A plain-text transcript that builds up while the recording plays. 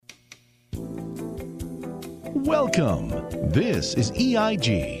Welcome. This is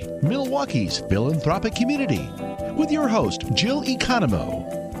EIG, Milwaukee's philanthropic community, with your host, Jill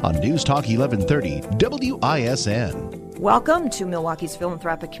Economou, on News Talk 1130 WISN. Welcome to Milwaukee's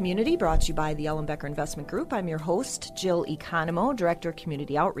philanthropic community, brought to you by the Ellenbecker Investment Group. I'm your host, Jill Economou, Director of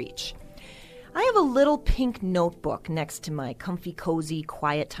Community Outreach. I have a little pink notebook next to my comfy, cozy,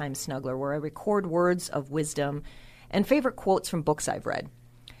 quiet time snuggler where I record words of wisdom and favorite quotes from books I've read.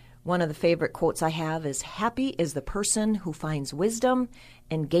 One of the favorite quotes I have is, "Happy is the person who finds wisdom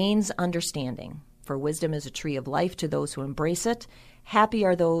and gains understanding. For wisdom is a tree of life to those who embrace it. Happy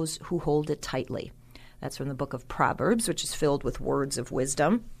are those who hold it tightly." That's from the book of Proverbs, which is filled with words of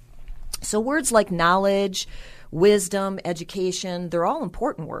wisdom. So words like knowledge, wisdom, education, they're all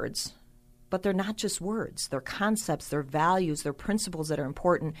important words. But they're not just words. They're concepts, they're values, they're principles that are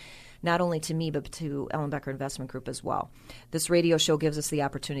important not only to me but to Ellenbecker Investment Group as well. This radio show gives us the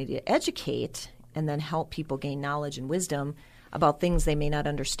opportunity to educate and then help people gain knowledge and wisdom about things they may not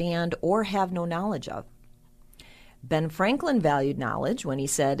understand or have no knowledge of. Ben Franklin valued knowledge when he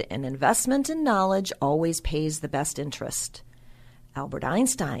said, "An investment in knowledge always pays the best interest." Albert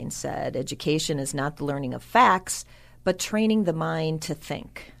Einstein said, "Education is not the learning of facts, but training the mind to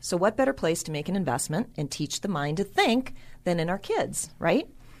think." So what better place to make an investment and teach the mind to think than in our kids, right?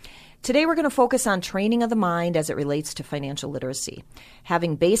 Today we're going to focus on training of the mind as it relates to financial literacy.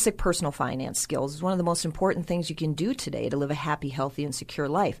 Having basic personal finance skills is one of the most important things you can do today to live a happy, healthy, and secure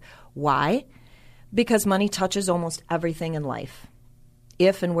life. Why? Because money touches almost everything in life.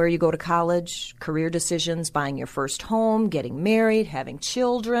 If and where you go to college, career decisions, buying your first home, getting married, having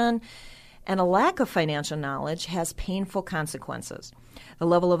children, and a lack of financial knowledge has painful consequences. The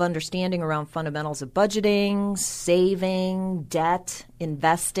level of understanding around fundamentals of budgeting, saving, debt,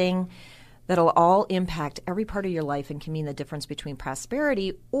 investing, that'll all impact every part of your life and can mean the difference between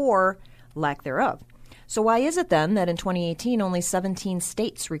prosperity or lack thereof. So why is it then that in 2018 only 17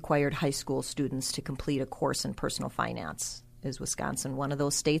 states required high school students to complete a course in personal finance? Is Wisconsin one of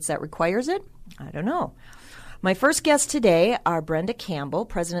those states that requires it? I don't know. My first guests today are Brenda Campbell,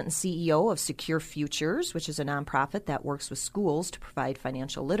 President and CEO of Secure Futures, which is a nonprofit that works with schools to provide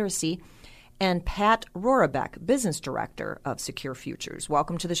financial literacy, and Pat Rorabeck, Business Director of Secure Futures.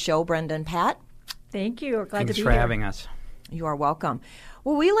 Welcome to the show, Brenda and Pat. Thank you. We're glad to be here. Thanks for having us. You are welcome.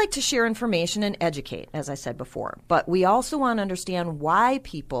 Well, we like to share information and educate, as I said before, but we also want to understand why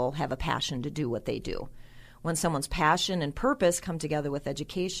people have a passion to do what they do. When someone's passion and purpose come together with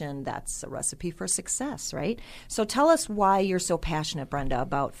education, that's a recipe for success, right? So tell us why you're so passionate, Brenda,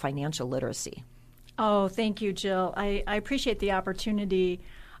 about financial literacy. Oh, thank you, Jill. I appreciate the opportunity.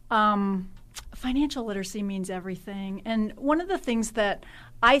 Financial literacy means everything. And one of the things that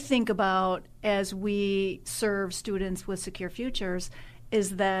I think about as we serve students with Secure Futures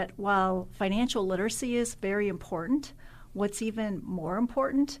is that while financial literacy is very important, what's even more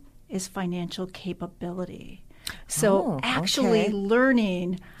important is financial capability. So actually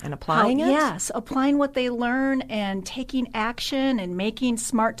learning and applying it? Yes, applying what they learn and taking action and making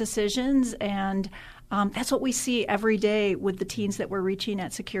smart decisions. And that's what we see every day with the teens that we're reaching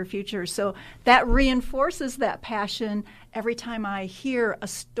at Secure Futures. So that reinforces that passion every time I hear a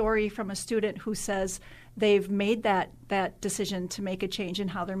story from a student who says they've made that decision to make a change in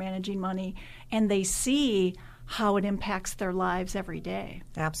how they're managing money, and they see how it impacts their lives every day.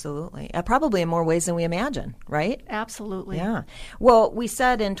 Absolutely. Probably in more ways than we imagine, right? Absolutely. Yeah. Well, we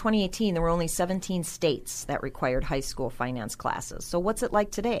said in 2018 there were only 17 states that required high school finance classes. So what's it like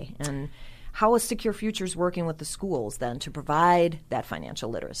today? And how is Secure Futures working with the schools then to provide that financial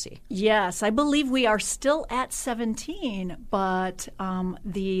literacy? Yes, I believe we are still at 17, but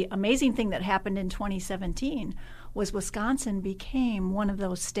the amazing thing that happened in 2017 was Wisconsin became one of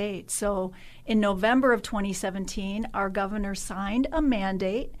those states. So in November of 2017, our governor signed a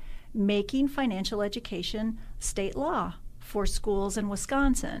mandate making financial education state law for schools in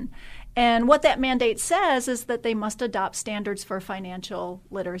Wisconsin. And what that mandate says is that they must adopt standards for financial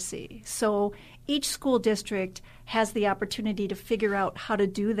literacy. So each school district has the opportunity to figure out how to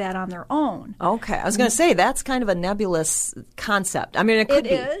do that on their own. Okay. I was going to say that's kind of a nebulous concept. I mean, it could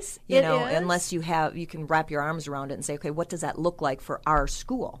be. Is. Unless you can wrap your arms around it and say, okay, what does that look like for our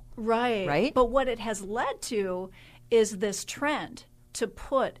school? Right. Right? But what it has led to is this trend to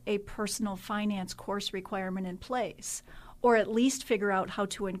put a personal finance course requirement in place, or at least figure out how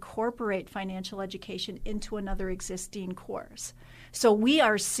to incorporate financial education into another existing course. So we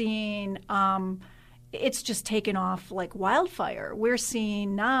are seeing it's just taken off like wildfire. We're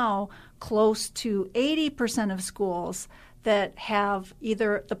seeing now close to 80% of schools that have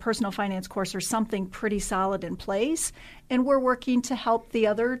either the personal finance course or something pretty solid in place, and we're working to help the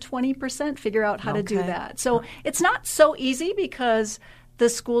other 20% figure out how to do that. So it's not so easy because the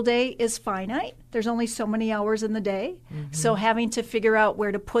school day is finite. There's only so many hours in the day. So having to figure out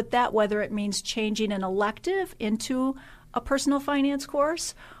where to put that, whether it means changing an elective into a personal finance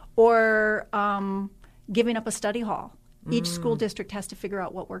course or giving up a study hall. Each school district has to figure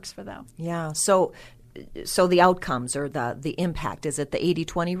out what works for them. Yeah. So the outcomes or the impact, is it the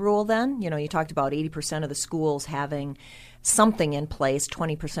 80-20 rule then? You talked about 80% of the schools having something in place,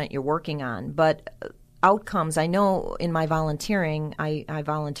 20% you're working on. But outcomes, I know in my volunteering, I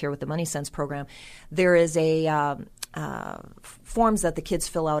volunteer with the Money Sense program, there is a forms that the kids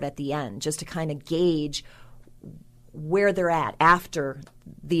fill out at the end just to kind of gauge where they're at after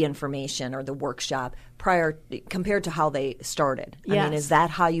the information or the workshop compared to how they started. Yes. I mean, is that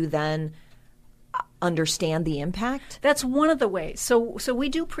how you then understand the impact? That's one of the ways. So we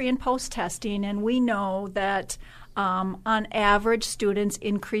do pre and post testing, and we know that on average, students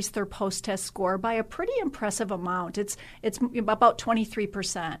increase their post-test score by a pretty impressive amount. It's about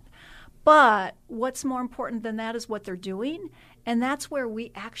 23%. But what's more important than that is what they're doing, and that's where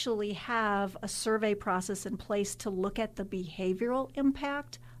we actually have a survey process in place to look at the behavioral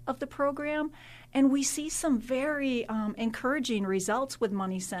impact of the program. And we see some very encouraging results with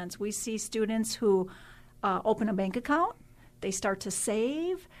Money Sense. We see students who open a bank account, they start to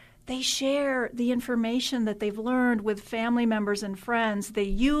save, they share the information that they've learned with family members and friends. They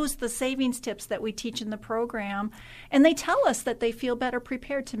use the savings tips that we teach in the program, and they tell us that they feel better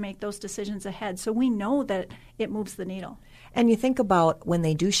prepared to make those decisions ahead. So we know that it moves the needle. And you think about when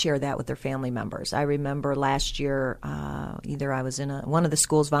they do share that with their family members. I remember last year, either I was in one of the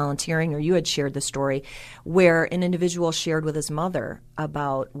schools volunteering or you had shared the story where an individual shared with his mother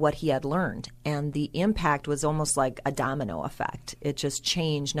about what he had learned. And the impact was almost like a domino effect. It just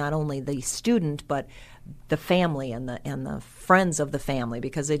changed not only the student but the family and the friends of the family,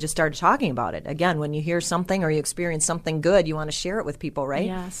 because they just started talking about it. Again, when you hear something or you experience something good, you want to share it with people, right?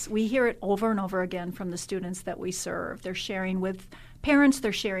 Yes. We hear it over and over again from the students that we serve. They're sharing with parents,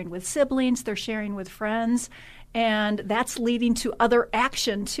 they're sharing with siblings, they're sharing with friends, and that's leading to other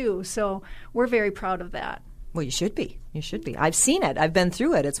action too. So we're very proud of that. Well, you should be. You should be. I've seen it. I've been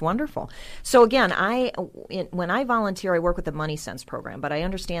through it. It's wonderful. So again, when I volunteer, I work with the Money Sense program, but I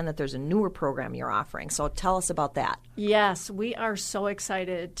understand that there's a newer program you're offering. So tell us about that. Yes, we are so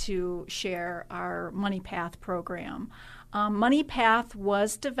excited to share our Money Path program. Money Path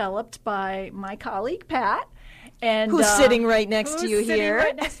was developed by my colleague, Pat. And, who's sitting right next to you here. Sitting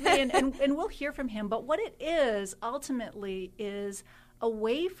right next to me, and we'll hear from him. But what it is, ultimately, is a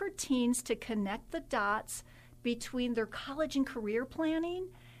way for teens to connect the dots between their college and career planning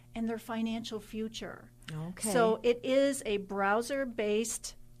and their financial future. Okay. So it is a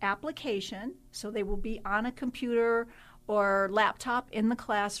browser-based application, so they will be on a computer or laptop in the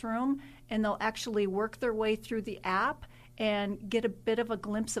classroom, and they'll actually work their way through the app and get a bit of a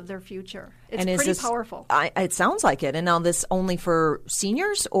glimpse of their future. It's pretty powerful. It sounds like it. And now this only for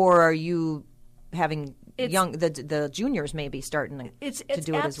seniors, or are you having the juniors maybe starting to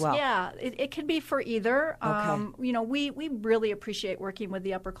do it as well? Yeah, it can be for either. Okay. We really appreciate working with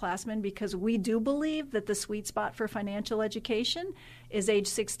the upperclassmen because we do believe that the sweet spot for financial education is age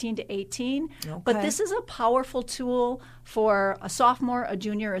 16 to 18. Okay. But this is a powerful tool for a sophomore, a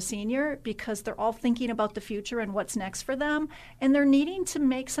junior, a senior, because they're all thinking about the future and what's next for them, and they're needing to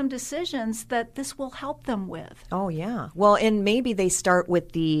make some decisions that this will help them with. Oh, yeah. Well, and maybe they start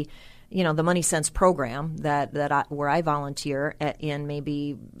with the Money Sense program where I volunteer in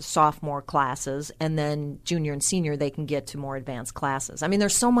maybe sophomore classes, and then junior and senior they can get to more advanced classes. I mean,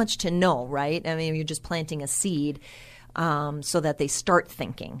 there's so much to know, right? I mean, you're just planting a seed so that they start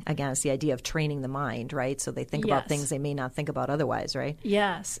thinking. Again, it's the idea of training the mind, right? So they think about things they may not think about otherwise, right?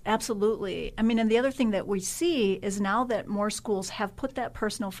 Yes, absolutely. I mean, and the other thing that we see is now that more schools have put that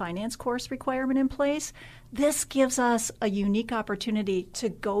personal finance course requirement in place, this gives us a unique opportunity to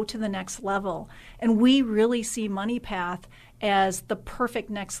go to the next level. And we really see Money Path as the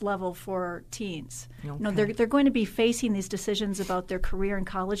perfect next level for teens. Okay. They're going to be facing these decisions about their career and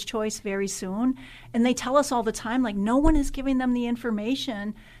college choice very soon. And they tell us all the time, like, no one is giving them the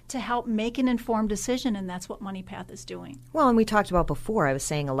information to help make an informed decision, and that's what Money Path is doing. Well, and we talked about before, I was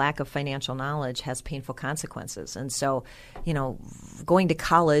saying a lack of financial knowledge has painful consequences. And so, going to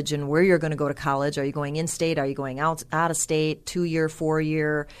college and where you're going to go to college, are you going in-state, are you going out of state, 2-year,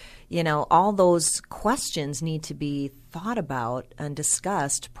 4-year, all those questions need to be thought about and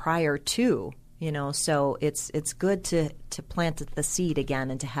discussed prior to So it's good to plant the seed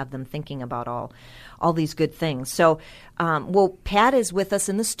again and to have them thinking about all these good things. So, Pat is with us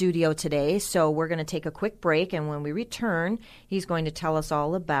in the studio today, so we're going to take a quick break, and when we return, he's going to tell us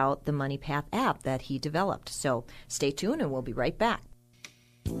all about the MoneyPath app that he developed. So stay tuned, and we'll be right back.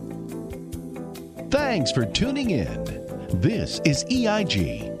 Thanks for tuning in. This is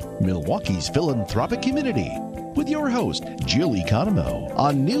EIG, Milwaukee's philanthropic community, with your host, Jill Economou,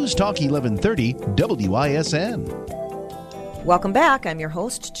 on News Talk 1130 WISN. Welcome back. I'm your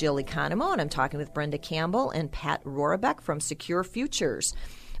host, Jill Economou, and I'm talking with Brenda Campbell and Pat Rorabeck from Secure Futures.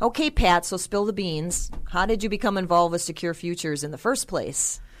 Okay, Pat, so spill the beans. How did you become involved with Secure Futures in the first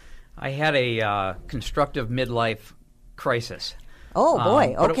place? I had a constructive midlife crisis. Oh,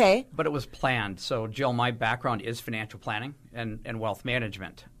 boy. Okay. But it was planned. So, Jill, my background is financial planning and wealth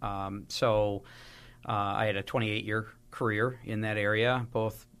management. I had a 28-year career in that area,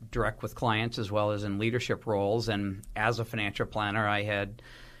 both direct with clients as well as in leadership roles. And as a financial planner, I had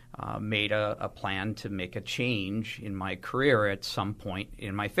made a plan to make a change in my career at some point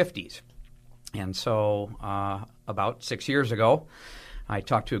in my 50s. And so about 6 years ago, I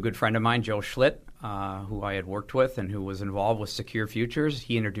talked to a good friend of mine, Joe Schlitt, who I had worked with and who was involved with Secure Futures.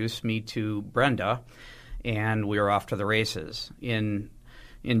 He introduced me to Brenda, and we were off to the races.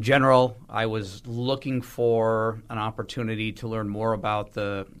 In general, I was looking for an opportunity to learn more about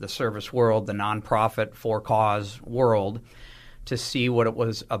the service world, the nonprofit for-cause world, to see what it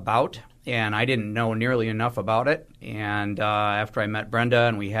was about. And I didn't know nearly enough about it. And after I met Brenda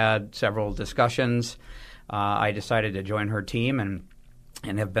and we had several discussions, I decided to join her team and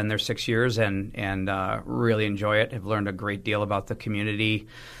have been there 6 years and really enjoy it. Have learned a great deal about the community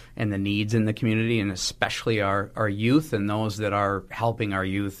and the needs in the community, and especially our youth and those that are helping our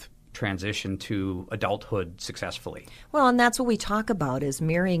youth transition to adulthood successfully. Well, and that's what we talk about, is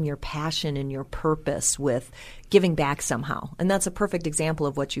marrying your passion and your purpose with giving back somehow. And that's a perfect example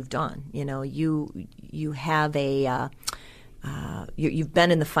of what you've done. You have you've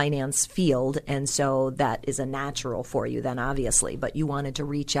been in the finance field, and so that is a natural for you then, obviously. But you wanted to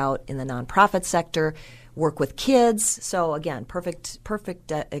reach out in the nonprofit sector, work with kids. So again, perfect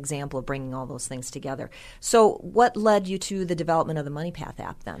example of bringing all those things together. So what led you to the development of the MoneyPath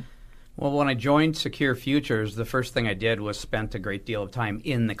app then? Well, when I joined Secure Futures, the first thing I did was spent a great deal of time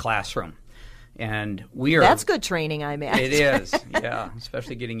in the classroom. And That's good training, I imagine. It is, yeah,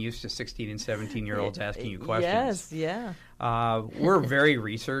 especially getting used to 16 and 17-year-olds asking you questions. Yes, yeah. We're very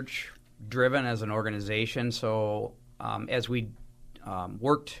research-driven as an organization, so as we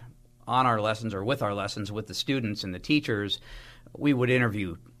worked on our lessons or with our lessons with the students and the teachers, we would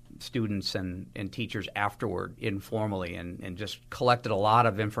interview students and teachers afterward informally and just collected a lot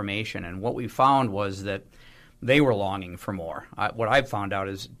of information. And what we found was that they were longing for more. What I've found out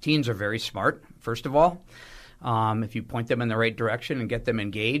is teens are very smart, first of all. If you point them in the right direction and get them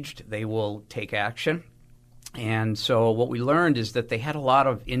engaged, they will take action. And so what we learned is that they had a lot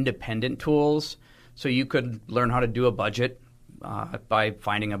of independent tools. So you could learn how to do a budget by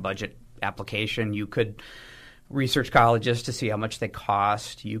finding a budget application. You could research colleges to see how much they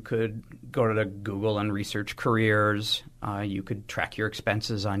cost. You could go to Google and research careers. You could track your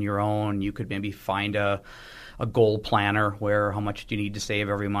expenses on your own. You could maybe find a goal planner where how much do you need to save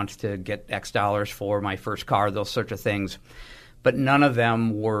every month to get X dollars for my first car, those sorts of things. But none of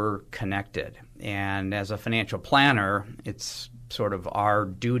them were connected. And as a financial planner, it's sort of our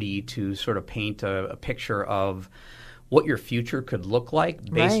duty to sort of paint a picture of what your future could look like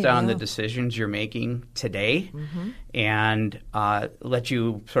based on the decisions you're making today, and let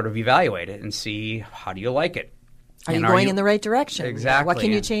you sort of evaluate it and see, how do you like it? Are you going in the right direction? Exactly. What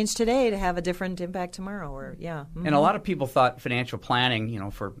can you change today to have a different impact tomorrow? And a lot of people thought financial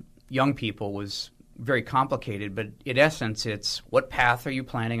planning, for young people was very complicated, but in essence, it's what path are you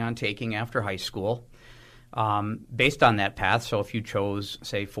planning on taking after high school? Based on that path, so if you chose,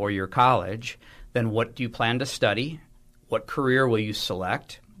 say, 4-year college, then what do you plan to study? What career will you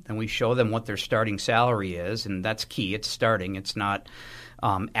select? Then we show them what their starting salary is, and that's key. It's starting. It's not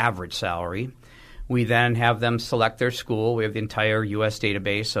average salary. We then have them select their school. We have the entire U.S.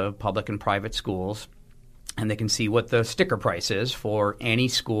 database of public and private schools, and they can see what the sticker price is for any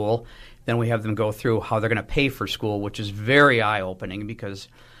school. Then we have them go through how they're going to pay for school, which is very eye-opening because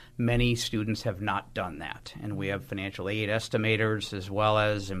many students have not done that. And we have financial aid estimators as well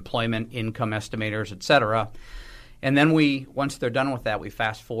as employment income estimators, et cetera. And then once they're done with that, we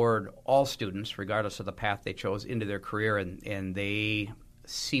fast forward all students, regardless of the path they chose, into their career, and they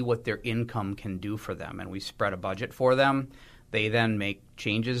see what their income can do for them. And we spread a budget for them. They then make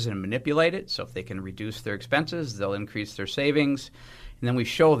changes and manipulate it. So if they can reduce their expenses, they'll increase their savings. And then we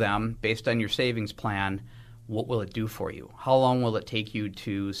show them, based on your savings plan, what will it do for you? How long will it take you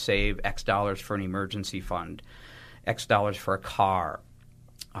to save X dollars for an emergency fund, X dollars for a car,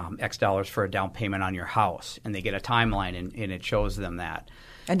 X dollars for a down payment on your house? And they get a timeline, and it shows them that.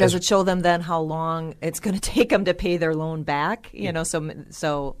 And does it show them then how long it's going to take them to pay their loan back? It does,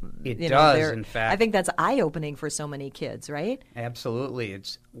 in fact. I think that's eye-opening for so many kids, right? Absolutely.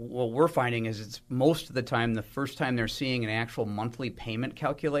 It's what we're finding is it's most of the time the first time they're seeing an actual monthly payment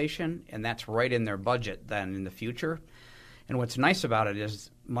calculation, and that's right in their budget then in the future. And what's nice about it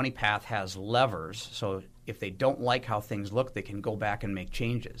is MoneyPath has levers, so if they don't like how things look, they can go back and make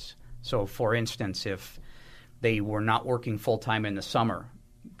changes. So, for instance, if they were not working full-time in the summer,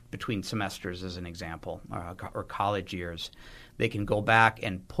 between semesters as an example, or college years, they can go back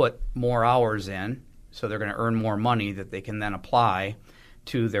and put more hours in, so they're going to earn more money that they can then apply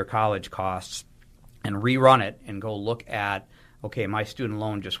to their college costs and rerun it and go look at, okay, my student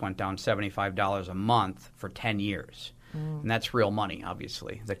loan just went down $75 a month for 10 years. And that's real money,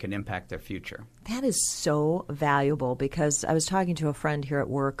 obviously, that can impact their future. That is so valuable, because I was talking to a friend here at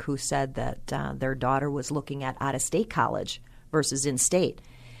work who said that their daughter was looking at out-of-state college versus in-state,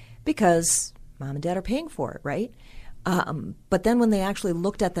 because mom and dad are paying for it, right? But then when they actually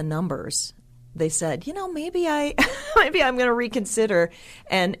looked at the numbers, they said, maybe I'm going to reconsider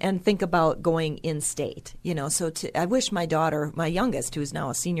and think about going in-state. So I wish my daughter, my youngest, who is now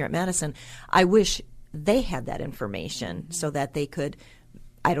a senior at Madison, I wish they had that information so that they could,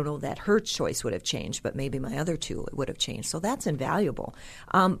 I don't know that her choice would have changed, but maybe my other two would have changed. So that's invaluable.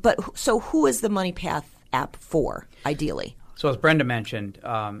 So who is the MoneyPath app for, ideally? So as Brenda mentioned,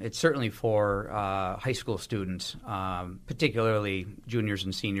 it's certainly for high school students, particularly juniors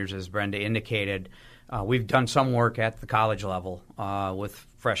and seniors, as Brenda indicated. We've done some work at the college level with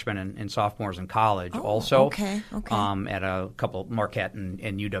freshmen and sophomores in college also. Okay. At a couple, Marquette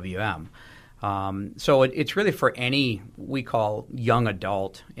and UWM. So it's really for any we call young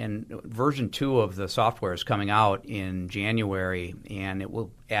adult, and version 2 of the software is coming out in January, and it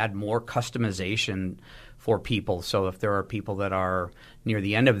will add more customization for people. So if there are people that are near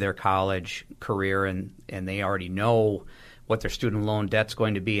the end of their college career and they already know what their student loan debt's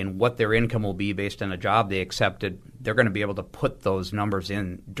going to be and what their income will be based on a job they accepted, they're going to be able to put those numbers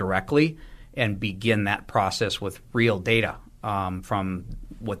in directly and begin that process with real data from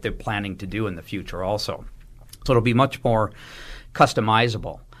what they're planning to do in the future also. So it'll be much more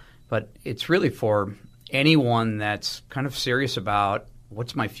customizable. But it's really for anyone that's kind of serious about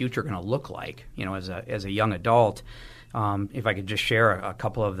what's my future going to look like, as a young adult. If I could just share a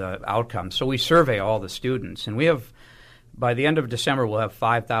couple of the outcomes. So we survey all the students, and we have, by the end of December, we'll have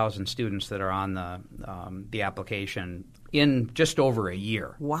 5,000 students that are on the application in just over a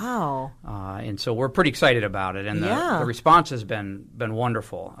year. Wow. And so we're pretty excited about it, and the response has been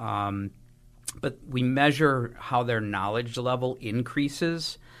wonderful. But we measure how their knowledge level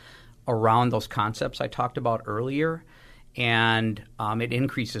increases around those concepts I talked about earlier, and it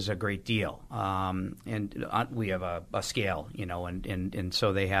increases a great deal. And we have a scale, and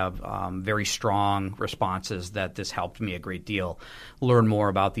so they have very strong responses that this helped me a great deal learn more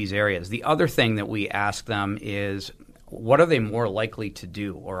about these areas. The other thing that we ask them is, what are they more likely to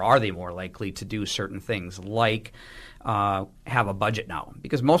do, or are they more likely to do certain things like have a budget now?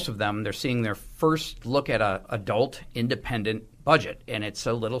 Because most of them, they're seeing their first look at a adult independent budget, and it's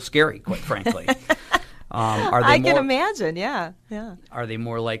a little scary, quite frankly. I can imagine, yeah. Are they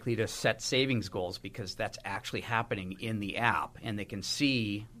more likely to set savings goals, because that's actually happening in the app, and they can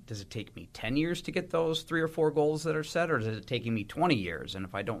see, does it take me 10 years to get those 3 or 4 goals that are set, or is it taking me 20 years? And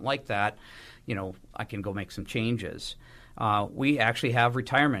if I don't like that, I can go make some changes. We actually have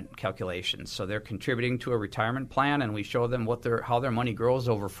retirement calculations, so they're contributing to a retirement plan, and we show them how their money grows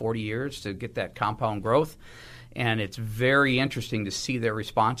over 40 years to get that compound growth. And it's very interesting to see their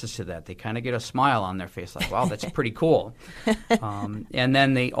responses to that. They kind of get a smile on their face, like, wow, that's pretty cool. And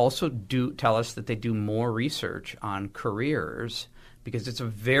then they also do tell us that they do more research on careers, because it's a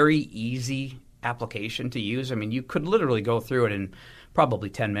very easy application to use. I mean, you could literally go through it in probably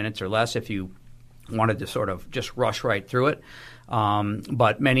 10 minutes or less if you wanted to sort of just rush right through it.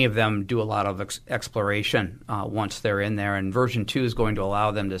 But many of them do a lot of exploration once they're in there. And version 2 is going to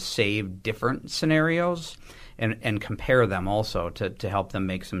allow them to save different scenarios and compare them also to help them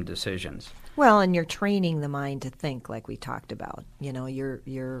make some decisions. Well, and you're training the mind to think, like we talked about.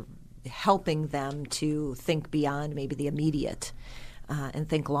 You're helping them to think beyond maybe the immediate and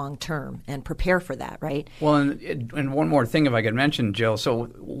think long term and prepare for that, right? Well, and one more thing, if I could mention, Jill.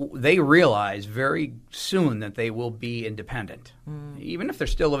 So they realize very soon that they will be independent, even if they're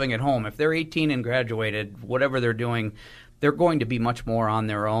still living at home. If they're 18 and graduated, whatever they're doing, they're going to be much more on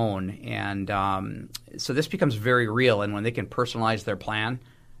their own. And so this becomes very real. And when they can personalize their plan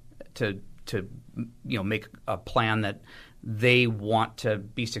to make a plan that they want to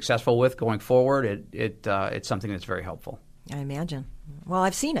be successful with going forward, it's something that's very helpful. I imagine. Well,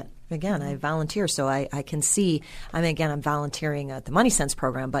 I've seen it. Again, I volunteer, so I can see. I'm volunteering at the Money Sense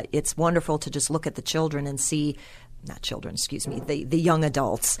program, but it's wonderful to just look at the children and see, not children, excuse me, the young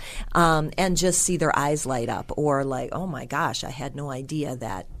adults, and just see their eyes light up, or like, oh my gosh, I had no idea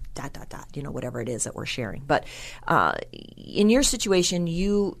that, ... whatever it is that we're sharing. But in your situation,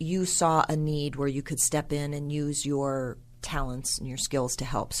 you saw a need where you could step in and use your talents and your skills to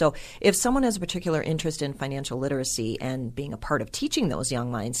help. So if someone has a particular interest in financial literacy and being a part of teaching those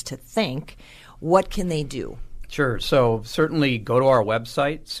young minds to think, what can they do? Sure. So certainly go to our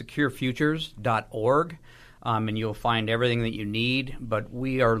website, securefutures.org, and you'll find everything that you need. But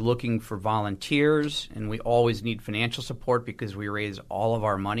we are looking for volunteers, and we always need financial support because we raise all of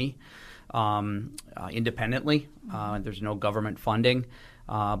our money independently. There's no government funding.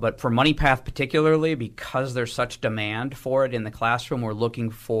 But for MoneyPath particularly, because there's such demand for it in the classroom, we're looking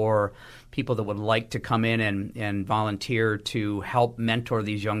for people that would like to come in and volunteer to help mentor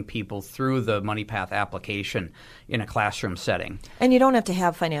these young people through the MoneyPath application in a classroom setting. And you don't have to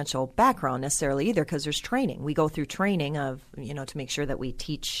have financial background necessarily either, because there's training. We go through training of, to make sure that we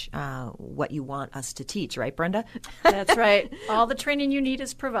teach what you want us to teach, right, Brenda? That's right. All the training you need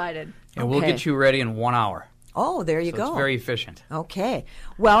is provided. And we'll get you ready in 1 hour. Oh, there you go. It's very efficient. Okay.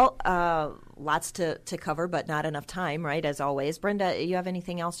 Well, lots to cover, but not enough time, right, as always. Brenda, you have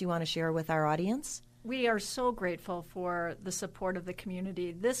anything else you want to share with our audience? We are so grateful for the support of the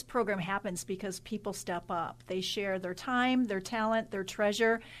community. This program happens because people step up. They share their time, their talent, their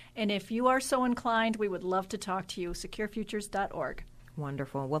treasure. And if you are so inclined, we would love to talk to you. securefutures.org.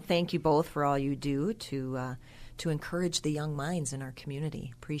 Wonderful. Well, thank you both for all you do to encourage the young minds in our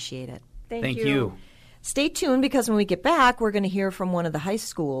community. Appreciate it. Thank you. Stay tuned, because when we get back, we're going to hear from one of the high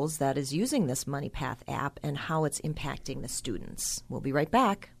schools that is using this MoneyPath app and how it's impacting the students. We'll be right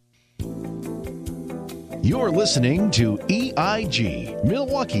back. You're listening to EIG,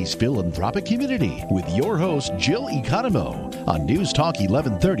 Milwaukee's Philanthropic Community, with your host, Jill Economou, on News Talk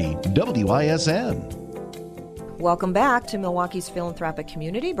 1130 WISN. Welcome back to Milwaukee's Philanthropic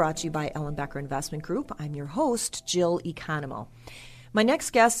Community, brought to you by Ellenbecker Investment Group. I'm your host, Jill Economou. My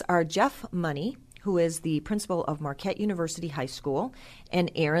next guests are Jeff Money, who is the principal of Marquette University High School, and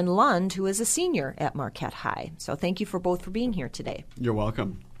Aaron Lund, who is a senior at Marquette High. So thank you for both for being here today. You're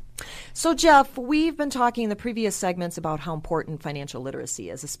welcome. So, Jeff, we've been talking in the previous segments about how important financial literacy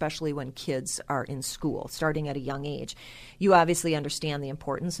is, especially when kids are in school, starting at a young age. You obviously understand the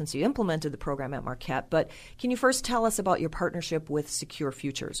importance since you implemented the program at Marquette, but can you first tell us about your partnership with Secure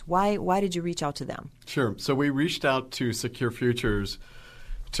Futures? Why did you reach out to them? Sure. So we reached out to Secure Futures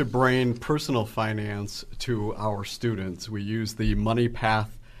to bring personal finance to our students. We used the MoneyPath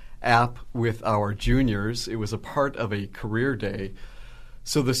app with our juniors. It was a part of a career day.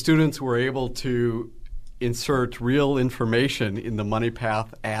 So the students were able to insert real information in the MoneyPath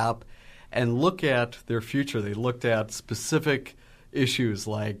app and look at their future. They looked at specific issues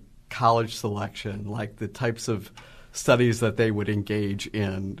like college selection, like the types of studies that they would engage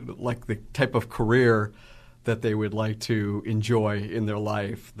in, like the type of career that they would like to enjoy in their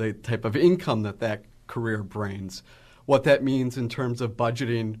life, the type of income that career brings, what that means in terms of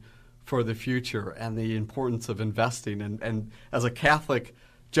budgeting for the future, and the importance of investing. And as a Catholic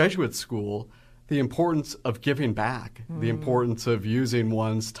Jesuit school, the importance of giving back, the importance of using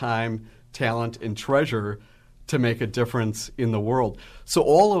one's time, talent, and treasure to make a difference in the world. So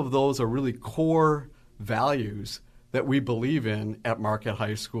all of those are really core values that we believe in at Marquette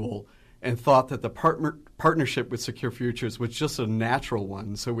High School, and thought that the partnership with Secure Futures was just a natural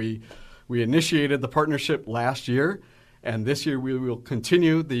one. So we initiated the partnership last year, and this year we will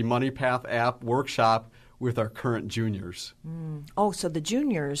continue the MoneyPath app workshop with our current juniors. Oh, so the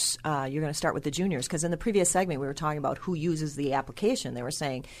juniors, you're going to start with the juniors, because in the previous segment we were talking about who uses the application. They were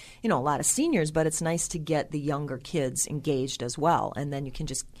saying, a lot of seniors, but it's nice to get the younger kids engaged as well, and then you can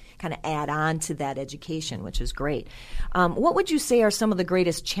just kind of add on to that education, which is great. What would you say are some of the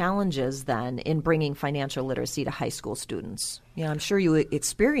greatest challenges then in bringing financial literacy to high school students? I'm sure you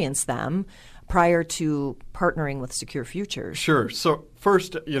experienced them prior to partnering with Secure Futures. Sure. So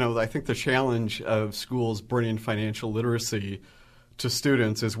first, I think the challenge of schools bringing financial literacy to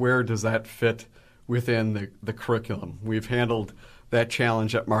students is, where does that fit within the curriculum? We've handled that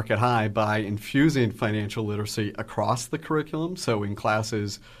challenge at Marquette High by infusing financial literacy across the curriculum, so in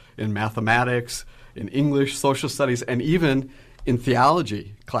classes in mathematics, in English, social studies, and even In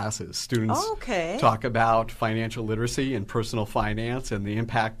theology classes, students Okay. talk about financial literacy and personal finance and the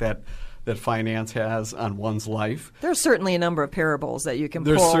impact that finance has on one's life. There's certainly a number of parables that you can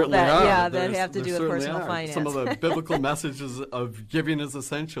There pull certainly that, are. yeah, There that have to do with certainly personal are. finance. Some of the biblical messages of giving is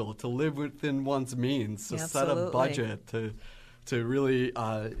essential, to live within one's means, to set a Absolutely. budget, to really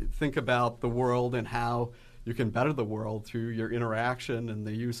think about the world and how you can better the world through your interaction and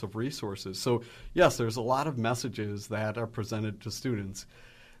the use of resources. So, yes, there's a lot of messages that are presented to students.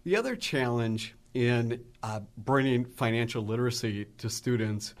 The other challenge in bringing financial literacy to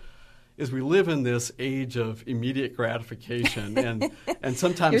students is we live in this age of immediate gratification, and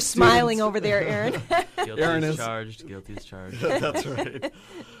sometimes You're smiling students- over there, Aaron. Guilty Aaron is is- charged. Guilty is charged. That's right.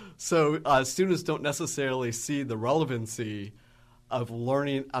 So students don't necessarily see the relevancy of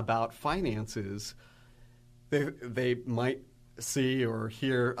learning about finances. They might see or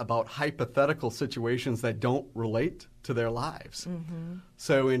hear about hypothetical situations that don't relate to their lives. Mm-hmm.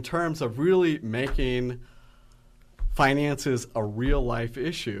 So in terms of really making finances a real life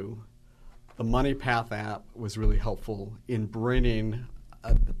issue, the Money Path app was really helpful in bringing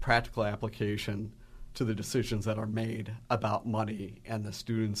the practical application to the decisions that are made about money and the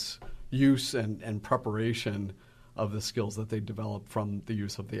students' use and preparation of the skills that they develop from the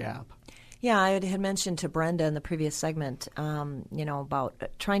use of the app. Yeah, I had mentioned to Brenda in the previous segment, about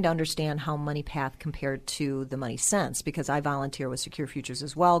trying to understand how Money Path compared to the Money Sense, because I volunteer with Secure Futures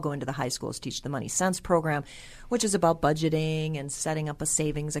as well, go into the high schools, teach the Money Sense program, which is about budgeting and setting up a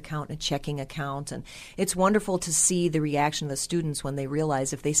savings account and a checking account. And it's wonderful to see the reaction of the students when they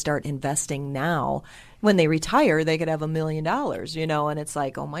realize if they start investing now, when they retire, they could have $1 million, and it's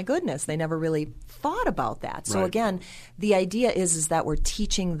like, oh my goodness, they never really thought about that. So Right. again, the idea is that we're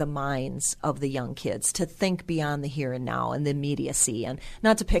teaching the minds of the young kids to think beyond the here and now and the immediacy. And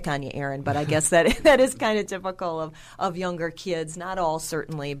not to pick on you, Aaron, but I guess that is kind of typical of younger kids. Not all,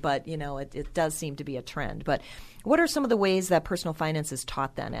 certainly, but it does seem to be a trend. But what are some of the ways that personal finance is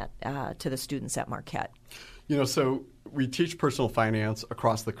taught then to the students at Marquette? So we teach personal finance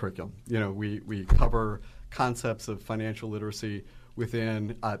across the curriculum. We cover concepts of financial literacy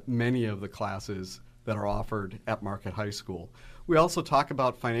within many of the classes that are offered at Marquette High School. We also talk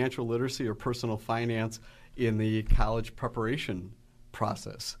about financial literacy or personal finance in the college preparation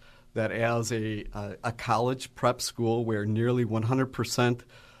process. That as a college prep school where nearly 100%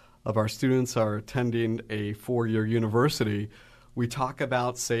 of our students are attending a 4-year university, we talk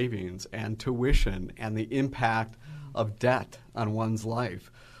about savings and tuition and the impact of debt on one's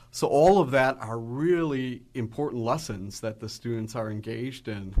life. So all of that are really important lessons that the students are engaged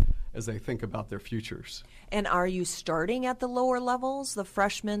in as they think about their futures. And are you starting at the lower levels, the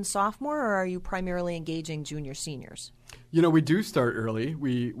freshman, sophomore, or are you primarily engaging junior, seniors? We do start early.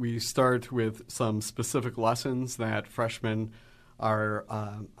 We start with some specific lessons that freshmen are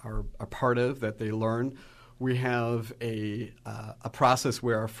a part of, that they learn. We have a process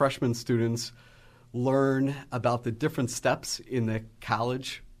where our freshman students learn about the different steps in the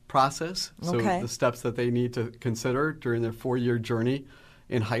college process. So Okay. the steps that they need to consider during their 4-year journey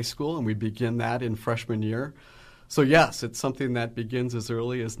in high school, and we begin that in freshman year. So yes, it's something that begins as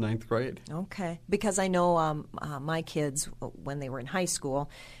early as 9th grade. Okay, because I know my kids, when they were in high school,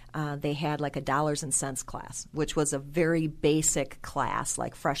 they had like a dollars and cents class, which was a very basic class,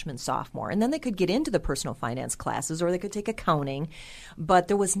 like freshman, sophomore. And then they could get into the personal finance classes or they could take accounting, but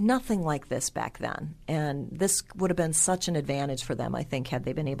there was nothing like this back then. And this would have been such an advantage for them, I think, had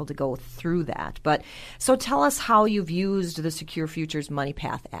they been able to go through that. But so tell us how you've used the Secure Futures Money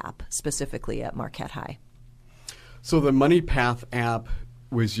Path app specifically at Marquette High. So the Money Path app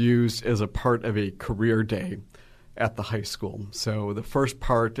was used as a part of a career day at the high school. So the first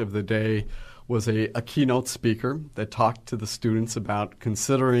part of the day was a keynote speaker that talked to the students about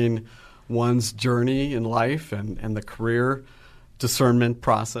considering one's journey in life and the career discernment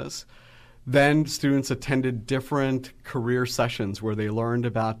process. Then students attended different career sessions where they learned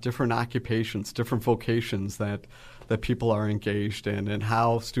about different occupations, different vocations that people are engaged in, and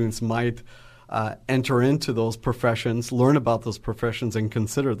how students might enter into those professions, learn about those professions, and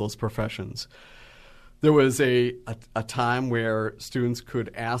consider those professions. There was a time where students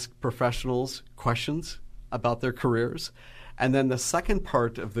could ask professionals questions about their careers. And then the second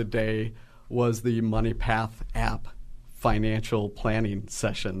part of the day was the Money Path app financial planning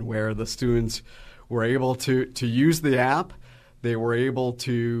session, where the students were able to use the app. They were able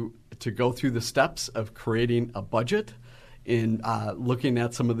to go through the steps of creating a budget in looking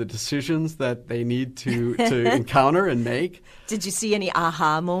at some of the decisions that they need to encounter and make. Did you see any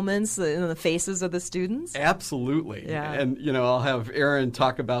aha moments in the faces of the students? Absolutely. Yeah. And, I'll have Aaron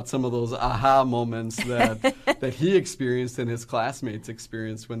talk about some of those aha moments that he experienced and his classmates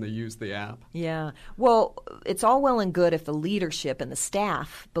experienced when they used the app. Yeah. Well, it's all well and good if the leadership and the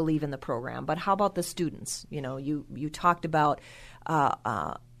staff believe in the program, but how about the students? You talked about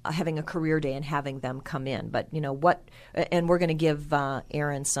having a career day and having them come in. But, and we're going to give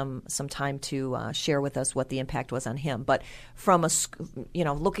Aaron some time to share with us what the impact was on him. But from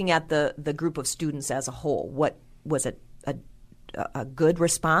looking at the group of students as a whole, what was it a good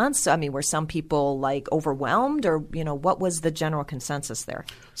response? I mean, were some people overwhelmed, or, what was the general consensus there?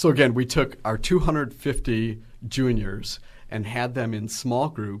 So again, we took our 250 juniors and had them in small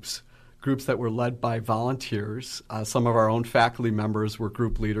groups that were led by volunteers. Some of our own faculty members were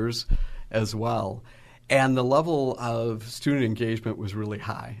group leaders as well. And the level of student engagement was really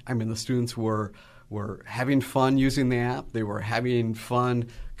high. I mean, the students were having fun using the app. They were having fun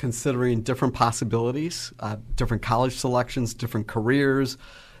considering different possibilities, different college selections, different careers,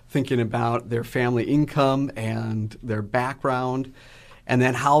 thinking about their family income and their background, and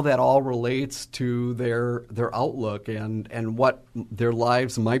then how that all relates to their outlook and what their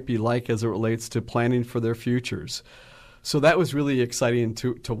lives might be like as it relates to planning for their futures. So that was really exciting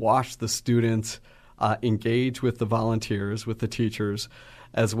to watch the students engage with the volunteers, with the teachers,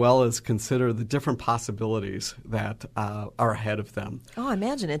 as well as consider the different possibilities that are ahead of them. Oh, I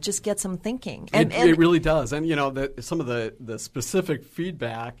imagine it just gets them thinking. It really does. And, some of the specific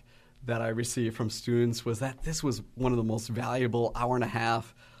feedback that I received from students was that this was one of the most valuable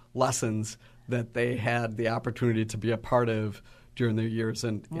hour-and-a-half lessons that they had the opportunity to be a part of during their years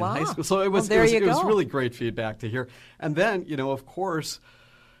in high school. So it was really great feedback to hear. And then, of course,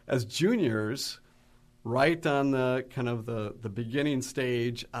 as juniors, right on the kind of the beginning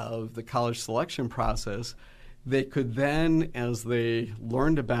stage of the college selection process, they could then, as they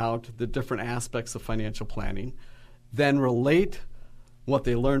learned about the different aspects of financial planning, then relate what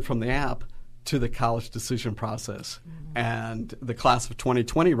they learned from the app to the college decision process. Mm-hmm. And the class of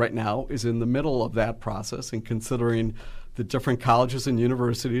 2020 right now is in the middle of that process and considering the different colleges and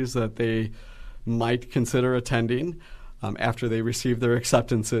universities that they might consider attending after they receive their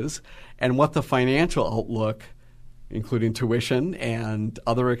acceptances, and what the financial outlook, including tuition and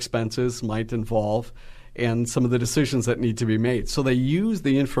other expenses, might involve, and some of the decisions that need to be made. So they use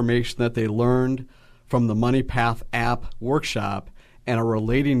the information that they learned from the MoneyPath app workshop and are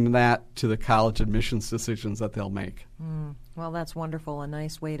relating that to the college admissions decisions that they'll make. Well, that's wonderful. A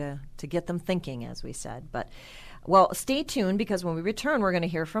nice way to get them thinking, as we said. But, well, stay tuned, because when we return, we're going to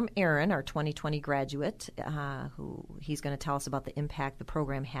hear from Aaron, our 2020 graduate, who he's going to tell us about the impact the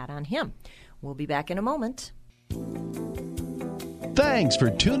program had on him. We'll be back in a moment. Thanks for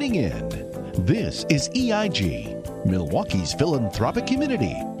tuning in. This is EIG, Milwaukee's philanthropic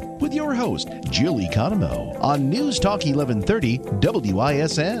community, with your host, Jill Economou, on News Talk 1130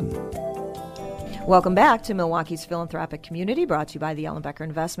 WISN. Welcome back to Milwaukee's Philanthropic Community, brought to you by the Ellenbecker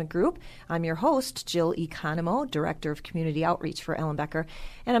Investment Group. I'm your host, Jill Economou, Director of Community Outreach for Ellenbecker,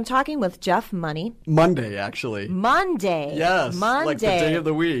 and I'm talking with Jeff Money. Monday, actually. Monday. Yes, Monday. like the day of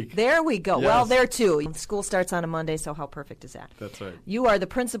the week. There we go. Yes. Well, there too. School starts on a Monday, so how perfect is that? That's right. You are the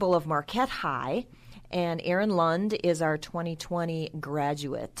principal of Marquette High, and Aaron Lund is our 2020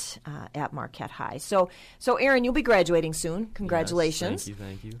 graduate at Marquette High. So Aaron, you'll be graduating soon. Congratulations. Yes,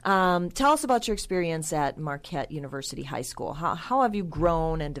 thank you. Tell us about your experience at Marquette University High School. How have you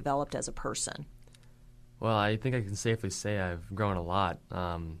grown and developed as a person? Well, I think I can safely say I've grown a lot.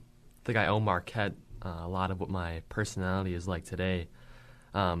 I think I owe Marquette a lot of what my personality is like today.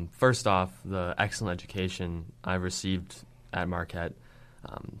 First off, the excellent education I've received at Marquette.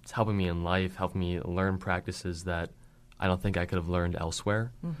 It's helping me in life, helping me learn practices that I don't think I could have learned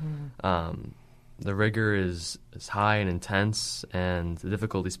elsewhere. Mm-hmm. The rigor is high and intense, and the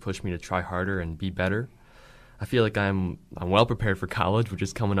difficulties push me to try harder and be better. I feel like I'm well prepared for college, which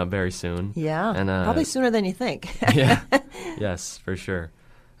is coming up very soon. Yeah, and probably sooner than you think. Yeah, yes, for sure.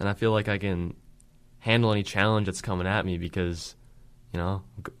 And I feel like I can handle any challenge that's coming at me because,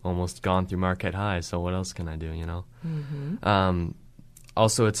 almost gone through Marquette High, so what else can I do, Mm-hmm.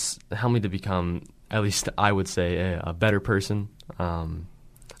 Also, it's helped me to become, at least I would say, a better person.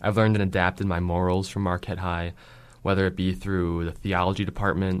 I've learned and adapted my morals from Marquette High, whether it be through the theology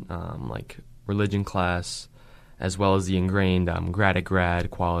department, like religion class, as well as the ingrained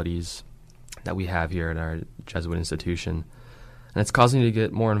grad qualities that we have here at our Jesuit institution. And it's caused me to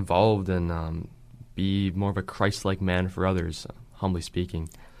get more involved and be more of a Christ-like man for others, humbly speaking.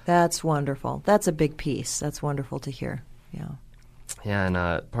 That's wonderful. That's a big piece. That's wonderful to hear. Yeah. Yeah,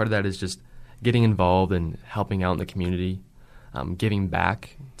 and part of that is just getting involved and helping out in the community, giving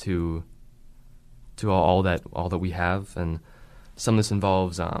back to all that we have, and some of this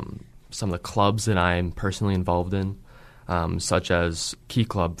involves some of the clubs that I'm personally involved in, such as Key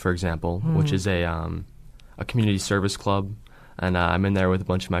Club, for example, which is a community service club, and I'm in there with a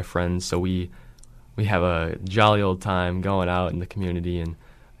bunch of my friends. So we have a jolly old time going out in the community and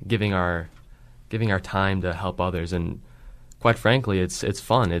giving our time to help others. And quite frankly, it's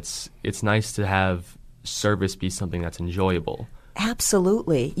fun. It's nice to have service be something that's enjoyable.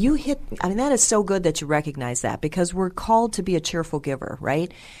 Absolutely. That is so good that you recognize that, because we're called to be a cheerful giver,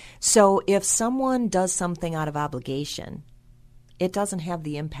 right? So if someone does something out of obligation, it doesn't have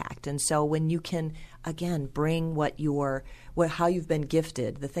the impact. And so when you can, again, bring how you've been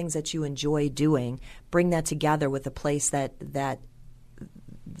gifted, the things that you enjoy doing, bring that together with a place that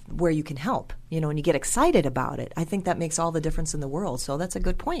where you can help, and you get excited about it, I think that makes all the difference in the world. So that's a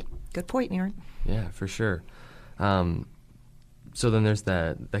good point. Good point, Aaron. Yeah, for sure. So then there's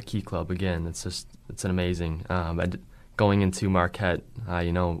that Key Club again. It's an amazing. Going into Marquette,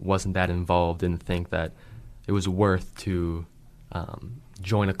 wasn't that involved. Didn't think that it was worth to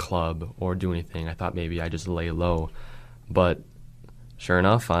join a club or do anything. I thought maybe I just lay low, but sure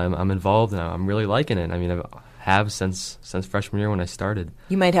enough, I'm involved and I'm really liking it. I mean, I have since freshman year when I started.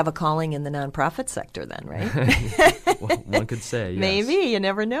 You might have a calling in the nonprofit sector then, right? Well, one could say, yes. Maybe. You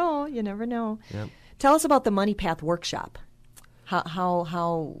never know. You never know. Yep. Tell us about the Money Path Workshop.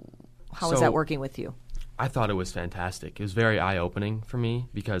 How is that working with you? I thought it was fantastic. It was very eye-opening for me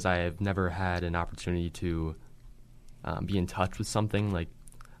because I have never had an opportunity to be in touch with something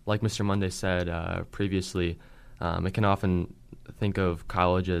like Mr. Monday said previously. I can often think of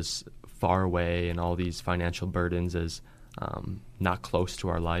college as far away and all these financial burdens as not close to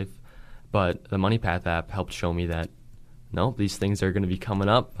our life. But the Money Path app helped show me that, no, these things are going to be coming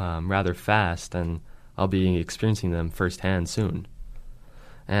up rather fast, and I'll be experiencing them firsthand soon.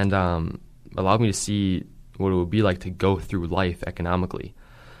 And allowed me to see what it would be like to go through life economically.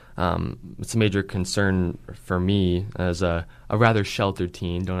 It's a major concern for me as a rather sheltered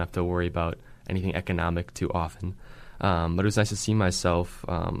teen. Don't have to worry about anything economic too often. But it was nice to see myself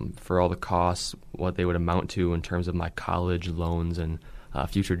for all the costs, what they would amount to in terms of my college loans and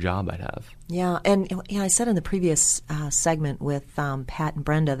future job I'd have. Yeah, and I said in the previous segment with Pat and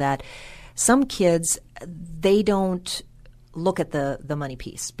Brenda that some kids, they don't look at the money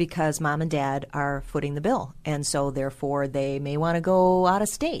piece because mom and dad are footing the bill, and so therefore they may want to go out of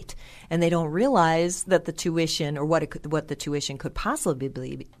state, and they don't realize that the tuition or what the tuition could possibly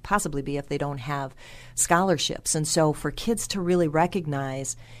be if they don't have scholarships. And so for kids to really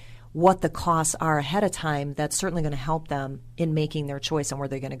recognize what the costs are ahead of time, that's certainly going to help them in making their choice on where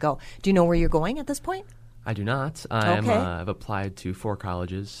they're going to go. Do you know where you're going at this point? I do not. I've applied to 4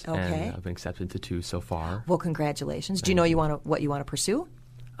 colleges, and I've been accepted to 2 so far. Well, congratulations. Do you know what you want to pursue?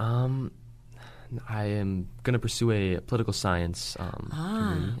 I am going to pursue a political science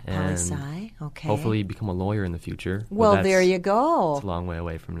degree, poli-sci. Okay. Hopefully become a lawyer in the future. Well, there you go. It's a long way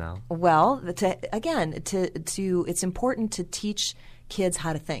away from now. Well, it's important to teach kids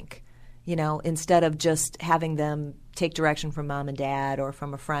how to think. Instead of just having them take direction from mom and dad or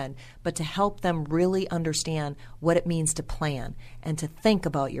from a friend, but to help them really understand what it means to plan and to think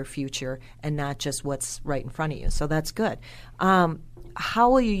about your future and not just what's right in front of you. So that's good. How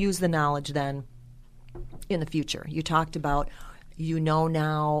will you use the knowledge then in the future? You talked about,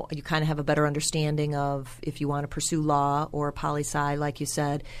 now, you kind of have a better understanding of if you want to pursue law or poli-sci, like you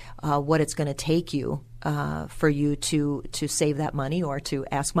said, what it's going to take you for you to save that money or to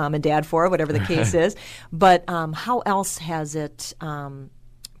ask mom and dad for it, whatever the case is. But how else has it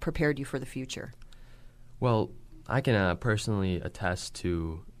prepared you for the future? Well, I can personally attest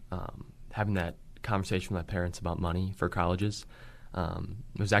to having that conversation with my parents about money for colleges. It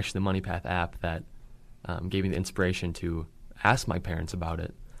was actually the Money Path app that gave me the inspiration to ask my parents about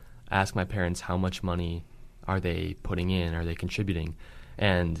it, ask my parents how much money are they putting in, are they contributing.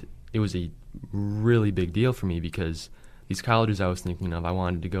 And it was a really big deal for me because these colleges I was thinking of, I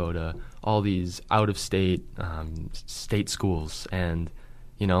wanted to go to all these out-of-state state schools, and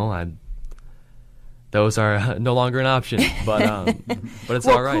those are no longer an option. But it's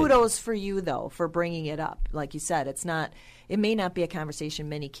well, all right. Kudos for you though for bringing it up. Like you said, it may not be a conversation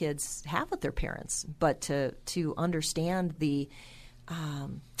many kids have with their parents, but to understand it's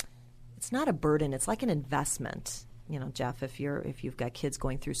not a burden. It's like an investment Jeff, if you've got kids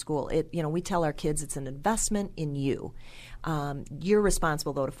going through school, we tell our kids it's an investment in you. You're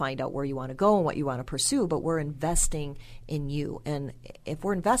responsible, though, to find out where you want to go and what you want to pursue, but we're investing in you. And if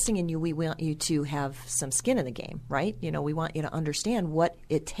we're investing in you, we want you to have some skin in the game, right? We want you to understand what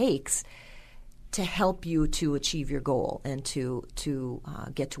it takes to help you to achieve your goal and to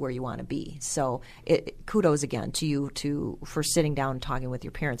get to where you want to be. So kudos again to you for sitting down and talking with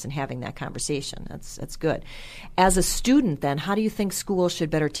your parents and having that conversation. That's good. As a student, then, how do you think schools should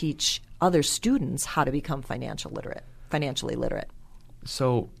better teach other students how to become financially literate?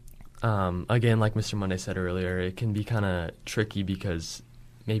 So, again, like Mr. Monday said earlier, it can be kind of tricky because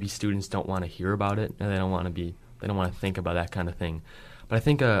maybe students don't want to hear about it and they don't want to think about that kind of thing. But I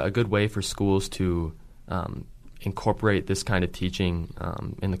think a good way for schools to incorporate this kind of teaching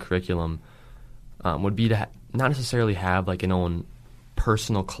in the curriculum would be to not necessarily have like an own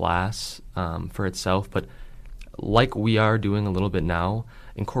personal class for itself, but like we are doing a little bit now,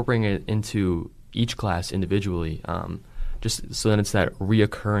 incorporating it into each class individually, just so that it's that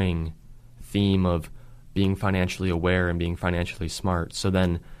reoccurring theme of being financially aware and being financially smart. So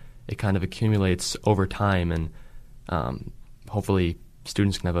then it kind of accumulates over time, and hopefully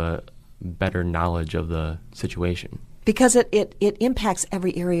students can have a better knowledge of the situation. Because it impacts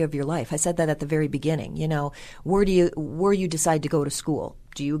every area of your life. I said that at the very beginning. Where you decide to go to school?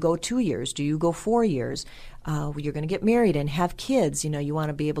 Do you go 2 years? Do you go 4 years? You're going to get married and have kids. You want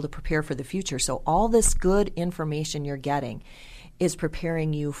to be able to prepare for the future. So all this good information you're getting is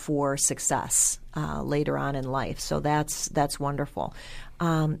preparing you for success later on in life. So that's wonderful.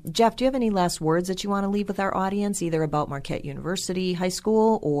 Jeff, do you have any last words that you want to leave with our audience, either about Marquette University High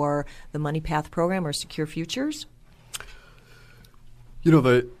School or the Money Path program or Secure Futures?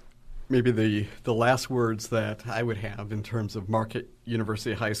 Maybe the last words that I would have in terms of Marquette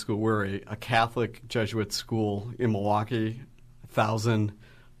University High School, we're a Catholic Jesuit school in Milwaukee, 1,000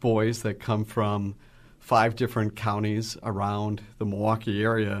 boys that come from 5 different counties around the Milwaukee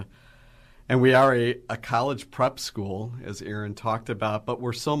area. And we are a college prep school, as Aaron talked about, but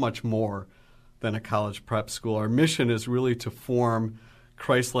we're so much more than a college prep school. Our mission is really to form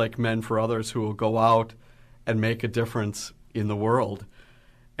Christ-like men for others who will go out and make a difference in the world.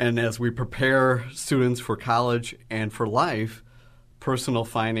 And as we prepare students for college and for life, personal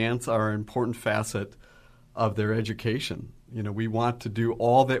finance are an important facet of their education. We want to do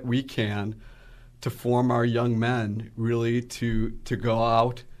all that we can to form our young men really to go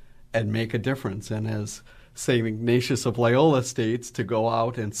out and make a difference. And as St. Ignatius of Loyola states, to go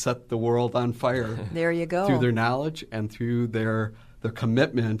out and set the world on fire. There you go. Through their knowledge and through their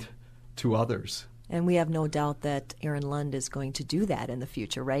commitment to others. And we have no doubt that Aaron Lund is going to do that in the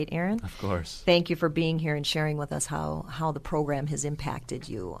future, right, Aaron? Of course. Thank you for being here and sharing with us how the program has impacted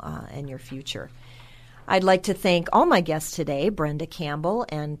you and your future. I'd like to thank all my guests today, Brenda Campbell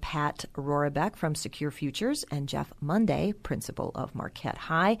and Pat Rorabeck from Secure Futures, and Jeff Monday, principal of Marquette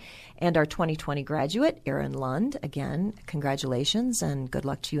High, and our 2020 graduate, Aaron Lund. Again, congratulations and good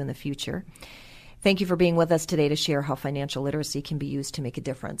luck to you in the future. Thank you for being with us today to share how financial literacy can be used to make a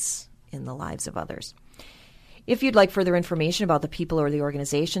difference in the lives of others. If you'd like further information about the people or the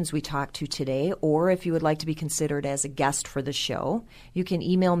organizations we talked to today, or if you would like to be considered as a guest for the show, you can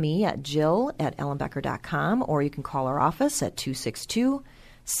email me at jill@ellenbecker.com, or you can call our office at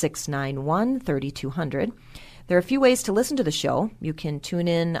 262-691-3200. There are a few ways to listen to the show. You can tune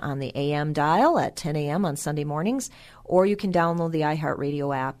in on the AM dial at 10 a.m. on Sunday mornings, or you can download the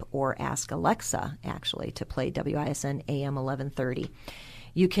iHeartRadio app or ask Alexa, actually, to play WISN AM 1130.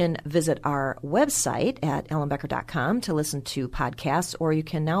 You can visit our website at ellenbecker.com to listen to podcasts, or you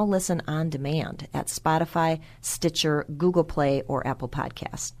can now listen on demand at Spotify, Stitcher, Google Play, or Apple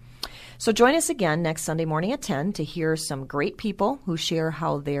Podcasts. So join us again next Sunday morning at 10 to hear some great people who share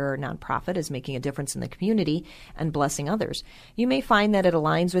how their nonprofit is making a difference in the community and blessing others. You may find that it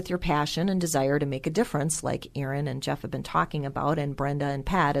aligns with your passion and desire to make a difference, like Aaron and Jeff have been talking about, and Brenda and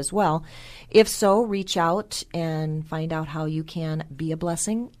Pat as well. If so, reach out and find out how you can be a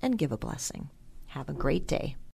blessing and give a blessing. Have a great day.